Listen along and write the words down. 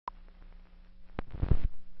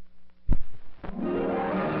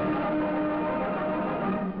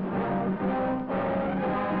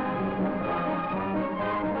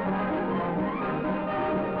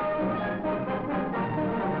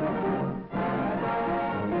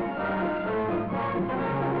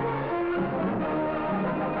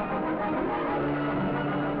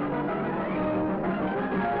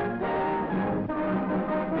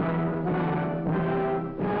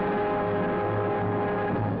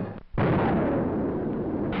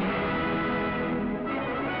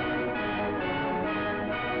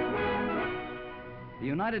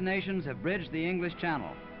United Nations have bridged the English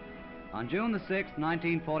Channel. On June the 6th,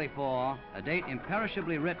 1944, a date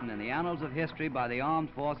imperishably written in the annals of history by the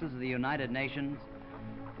armed forces of the United Nations,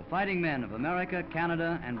 the fighting men of America,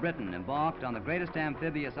 Canada, and Britain embarked on the greatest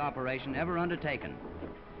amphibious operation ever undertaken.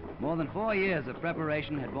 More than 4 years of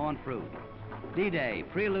preparation had borne fruit. D-Day,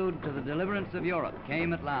 prelude to the deliverance of Europe,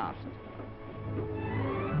 came at last.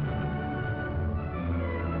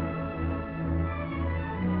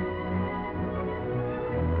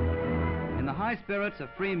 In the high spirits of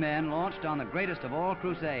free men launched on the greatest of all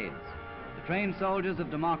crusades, the trained soldiers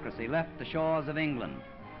of democracy left the shores of England.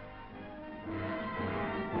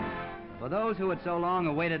 For those who had so long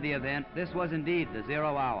awaited the event, this was indeed the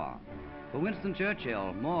 0 hour. For Winston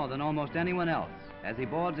Churchill, more than almost anyone else, as he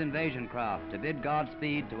boards invasion craft to bid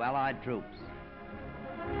Godspeed to Allied troops.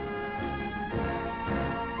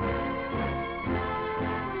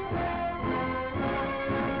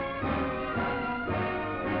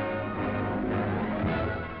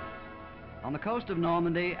 On the coast of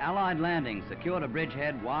Normandy, Allied landings secured a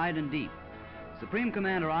bridgehead wide and deep. Supreme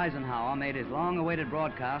Commander Eisenhower made his long-awaited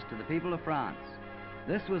broadcast to the people of France.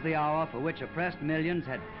 This was the hour for which oppressed millions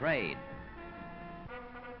had prayed.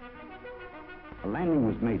 A landing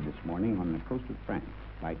was made this morning on the coast of France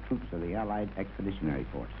by troops of the Allied Expeditionary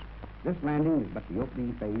Force. This landing is but the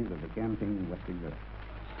opening phase of the campaign in Western Europe.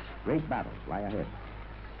 Great battles lie ahead.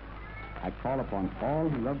 I call upon all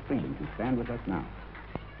who love freedom to stand with us now.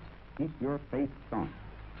 Keep your faith strong.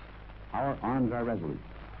 Our arms are resolute.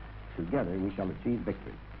 Together we shall achieve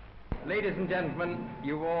victory. Ladies and gentlemen,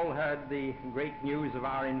 you've all heard the great news of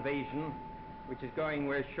our invasion, which is going,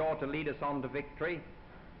 we're sure, to lead us on to victory.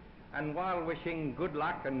 And while wishing good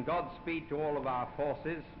luck and Godspeed to all of our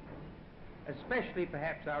forces, especially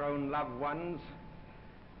perhaps our own loved ones,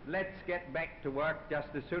 let's get back to work just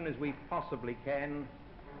as soon as we possibly can,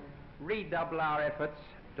 redouble our efforts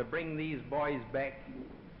to bring these boys back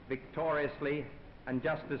victoriously and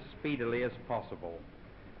just as speedily as possible.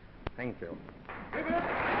 Thank you.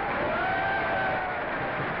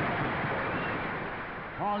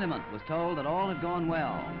 Parliament was told that all had gone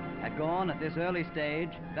well, had gone at this early stage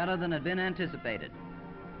better than had been anticipated.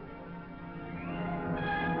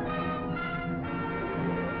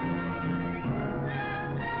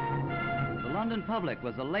 The London public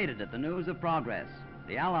was elated at the news of progress.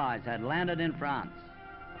 The Allies had landed in France.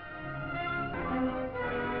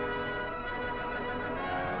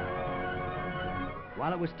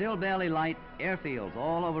 While it was still barely light, airfields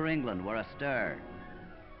all over England were astir.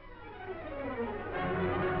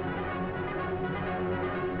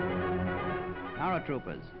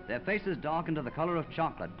 Paratroopers, their faces darkened to the color of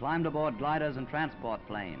chocolate, climbed aboard gliders and transport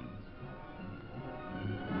planes.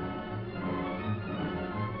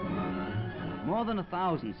 More than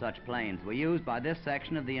 1,000 such planes were used by this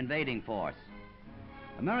section of the invading force.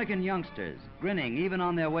 American youngsters, grinning even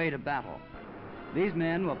on their way to battle. These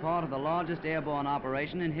men were part of the largest airborne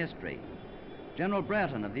operation in history. General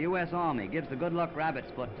Brereton of the U.S. Army gives the good luck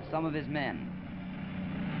rabbit's foot to some of his men.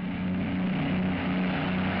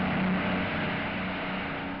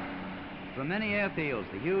 From many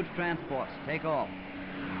airfields, the huge transports take off.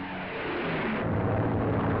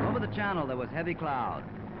 Over the channel there was heavy cloud,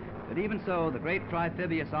 but even so, the great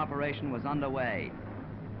trifibious operation was underway.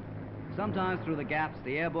 Sometimes through the gaps,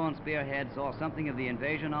 the airborne spearhead saw something of the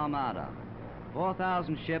invasion armada.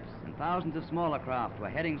 4,000 ships and thousands of smaller craft were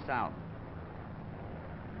heading south.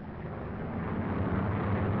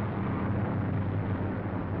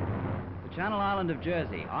 The Channel Island of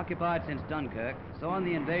Jersey, occupied since Dunkirk, saw in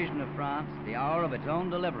the invasion of France the hour of its own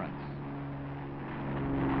deliverance.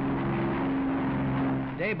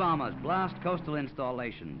 Day bombers blast coastal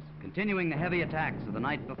installations, continuing the heavy attacks of the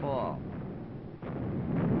night before.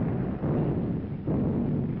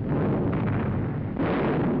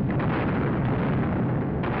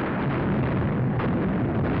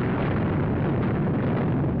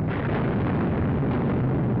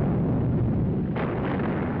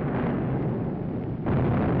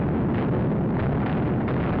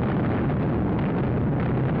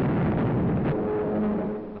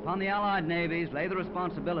 On the Allied navies lay the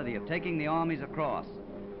responsibility of taking the armies across,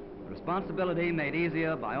 a responsibility made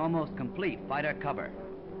easier by almost complete fighter cover.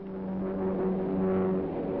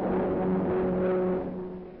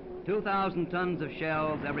 2,000 tons of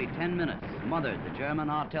shells every 10 minutes smothered the German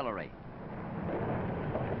artillery.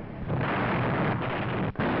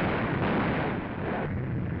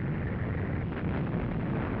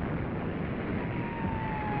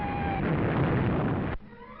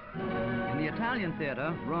 Italian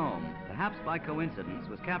theater, Rome, perhaps by coincidence,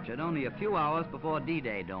 was captured only a few hours before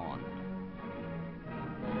D-Day dawned.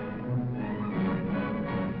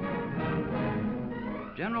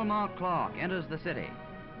 General Mark Clark enters the city,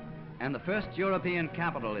 and the first European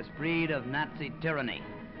capital is freed of Nazi tyranny.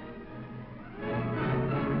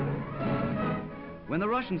 When the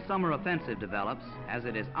Russian summer offensive develops, as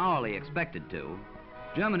it is hourly expected to,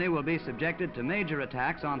 Germany will be subjected to major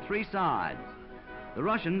attacks on three sides. The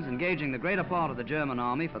Russians, engaging the greater part of the German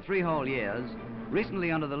army for 3 whole years,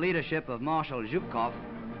 recently under the leadership of Marshal Zhukov,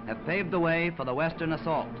 have paved the way for the Western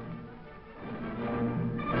assault.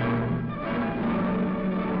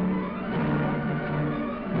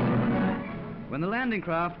 When the landing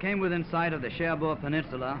craft came within sight of the Cherbourg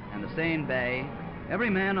Peninsula and the Seine Bay, every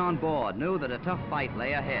man on board knew that a tough fight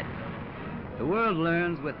lay ahead. The world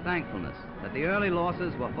learns with thankfulness that the early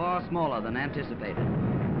losses were far smaller than anticipated.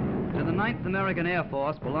 To the 9th American Air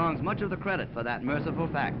Force belongs much of the credit for that merciful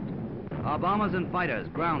fact. Our bombers and fighters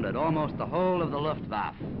grounded almost the whole of the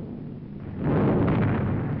Luftwaffe.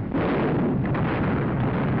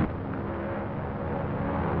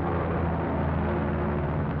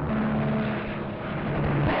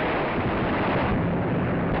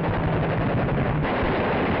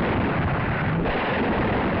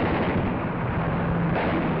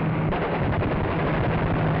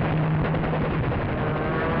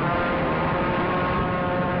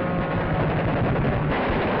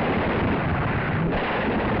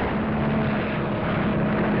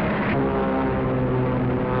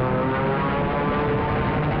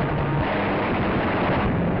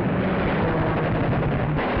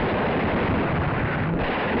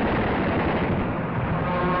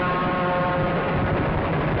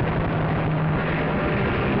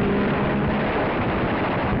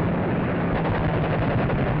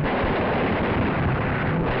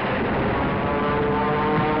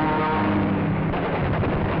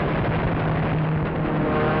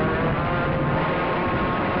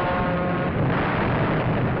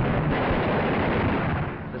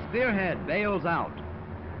 Spearhead bails out.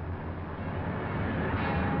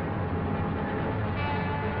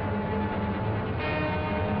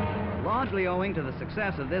 Largely owing to the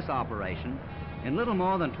success of this operation, in little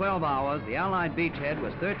more than 12 hours, the Allied beachhead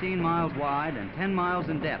was 13 miles wide and 10 miles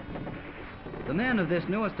in depth. The men of this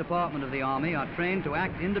newest department of the Army are trained to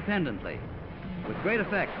act independently. With great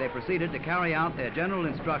effect, they proceeded to carry out their general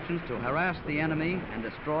instructions to harass the enemy and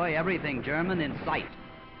destroy everything German in sight.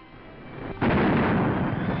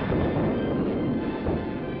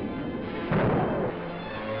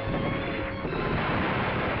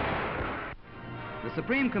 The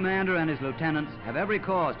Supreme Commander and his lieutenants have every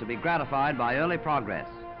cause to be gratified by early progress.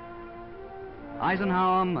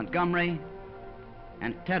 Eisenhower, Montgomery,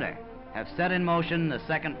 and Tedder have set in motion the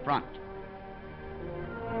second front.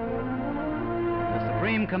 The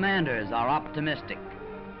Supreme Commanders are optimistic.